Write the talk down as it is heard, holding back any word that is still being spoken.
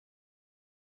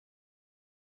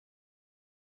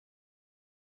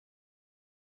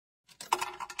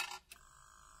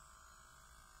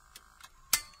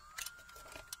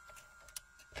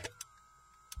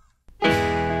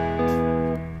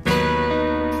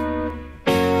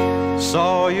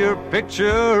Saw your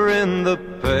picture in the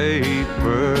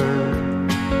paper,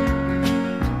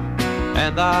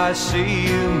 and I see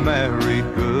you married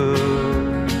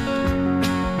good.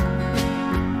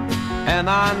 And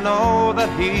I know that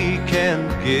he can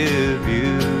give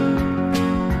you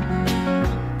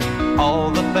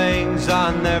all the things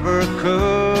I never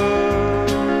could.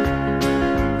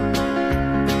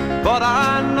 But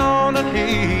I know that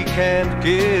he can't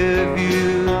give you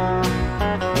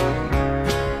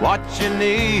what you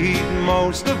need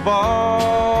most of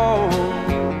all.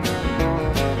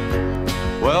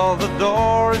 Well, the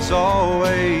door is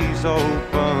always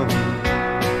open,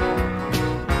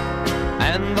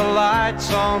 and the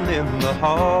lights on in the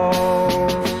hall.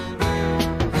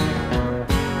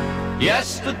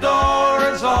 Yes, the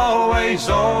door is always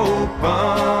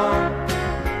open,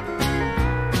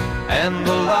 and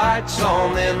the lights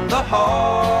on in the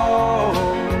hall.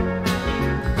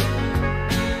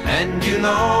 And you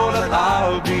know that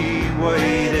I'll be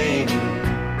waiting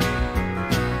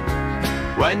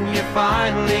when you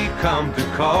finally come to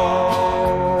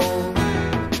call.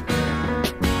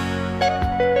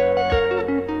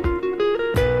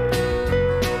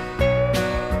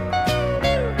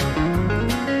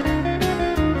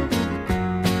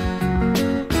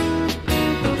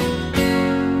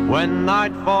 When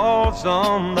night falls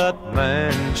on that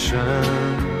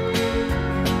mansion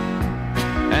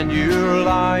and you're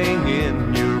lying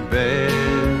in your bed,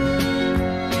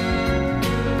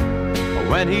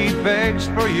 when he begs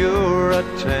for your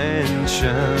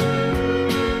attention,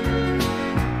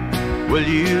 will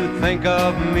you think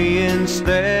of me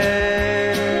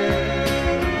instead?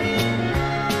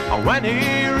 When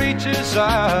he reaches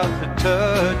out to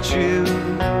touch you,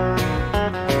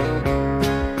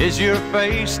 is your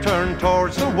face turned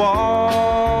towards the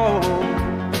wall?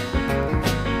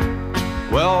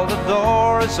 Well, the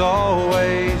door is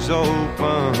always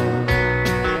open,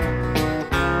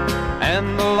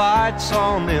 and the lights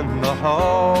on in the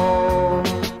hall.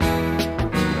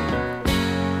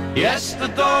 Yes, the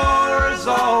door is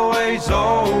always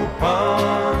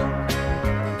open,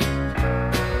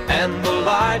 and the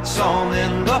lights on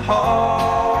in the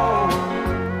hall.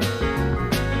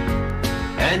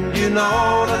 And you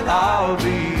know that I'll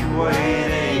be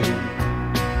waiting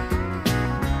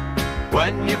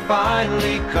when you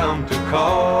finally come to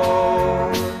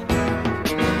call.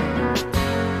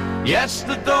 Yes,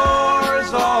 the door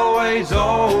is always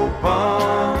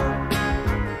open,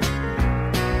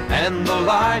 and the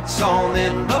lights on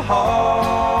in the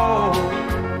hall.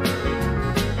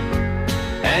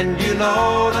 And you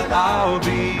know that I'll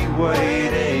be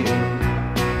waiting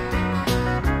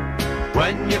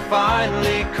when you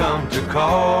finally come to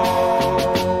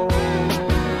call.